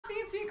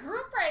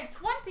break,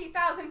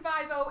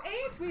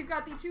 20,508. We've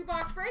got the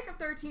 2-box break of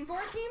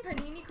 1314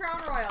 Panini Crown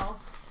Royal.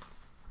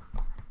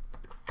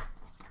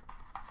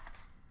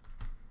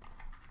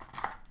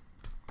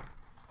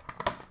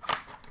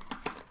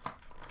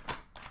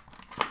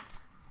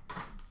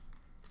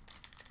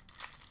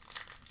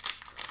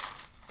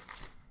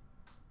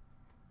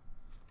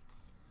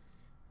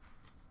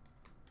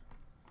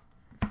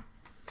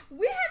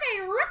 We have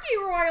a rookie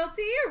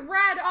royalty,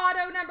 red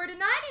auto number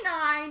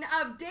 /99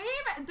 of Dave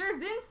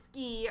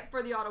Derzinski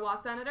for the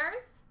Ottawa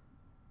Senators.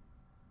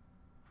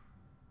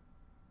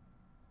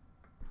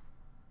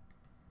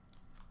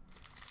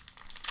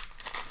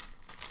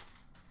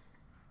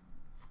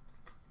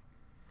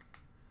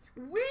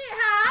 We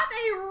have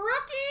a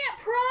rookie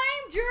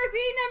prime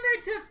jersey number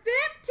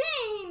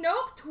 /15,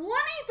 nope,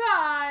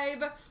 25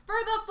 for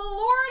the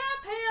Florida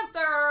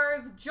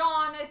Panthers,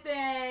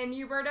 Jonathan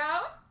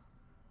Huberdeau.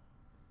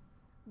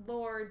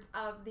 Lords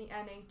of the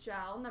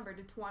NHL, number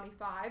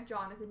 /25,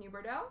 Jonathan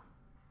Huberdeau.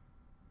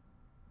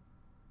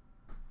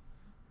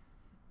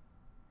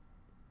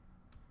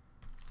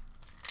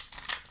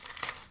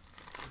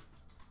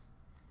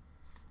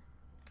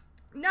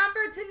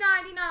 Number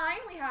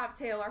 /99, we have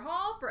Taylor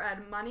Hall for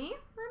Ed Money.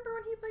 Remember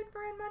when he played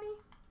for Ed Money?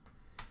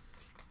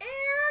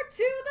 Heir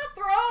to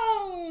the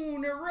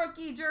Throne,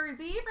 rookie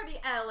jersey for the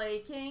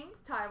LA Kings,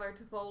 Tyler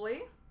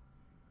Toffoli.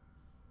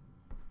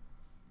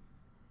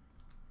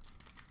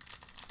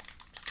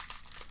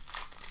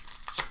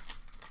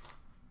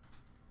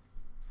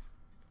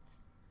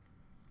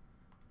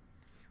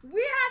 We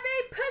have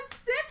a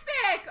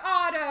Pacific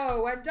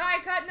auto, a die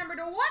cut number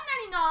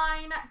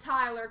 /199,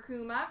 Tyler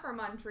Kuma for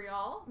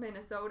Montreal,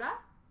 Minnesota.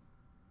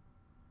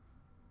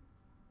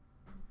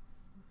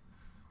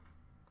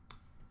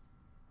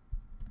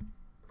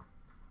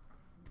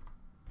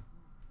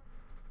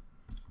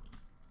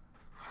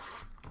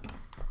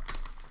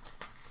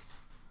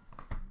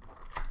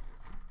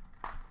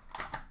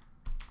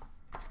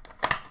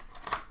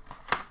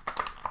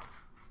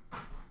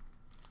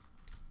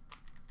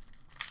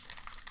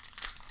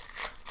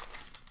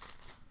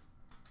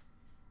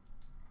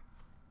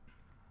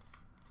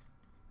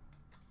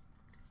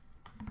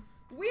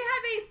 We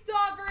have a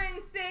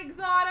Sovereign Sigs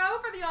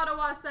auto for the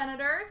Ottawa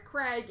Senators,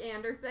 Craig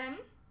Anderson.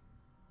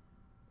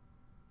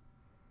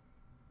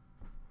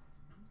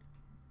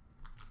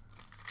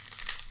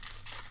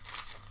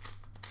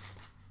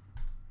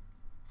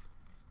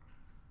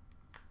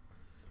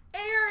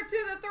 Heir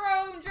to the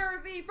Throne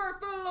jersey for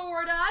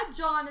Florida,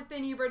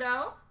 Jonathan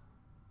Huberdeau.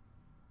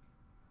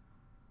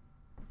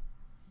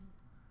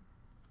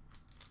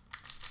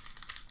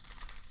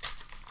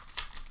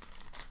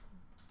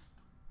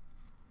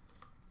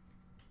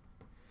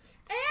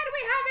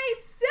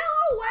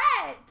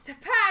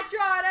 Patch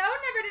auto,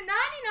 number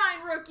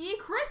 /99 rookie,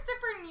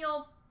 Christopher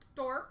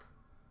Nielstorp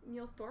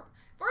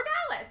for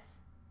Dallas.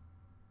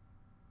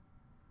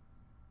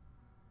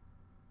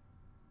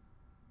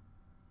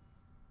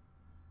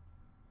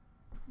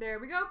 There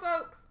we go,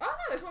 folks. Oh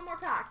no, there's one more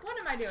pack. What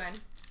am I doing?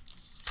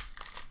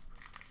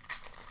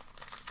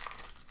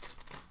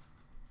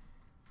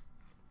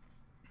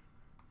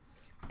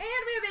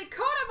 And we have a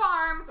coat of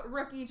arms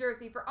rookie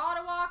jersey for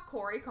Ottawa,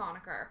 Corey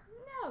Conacher.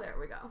 Now there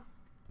we go.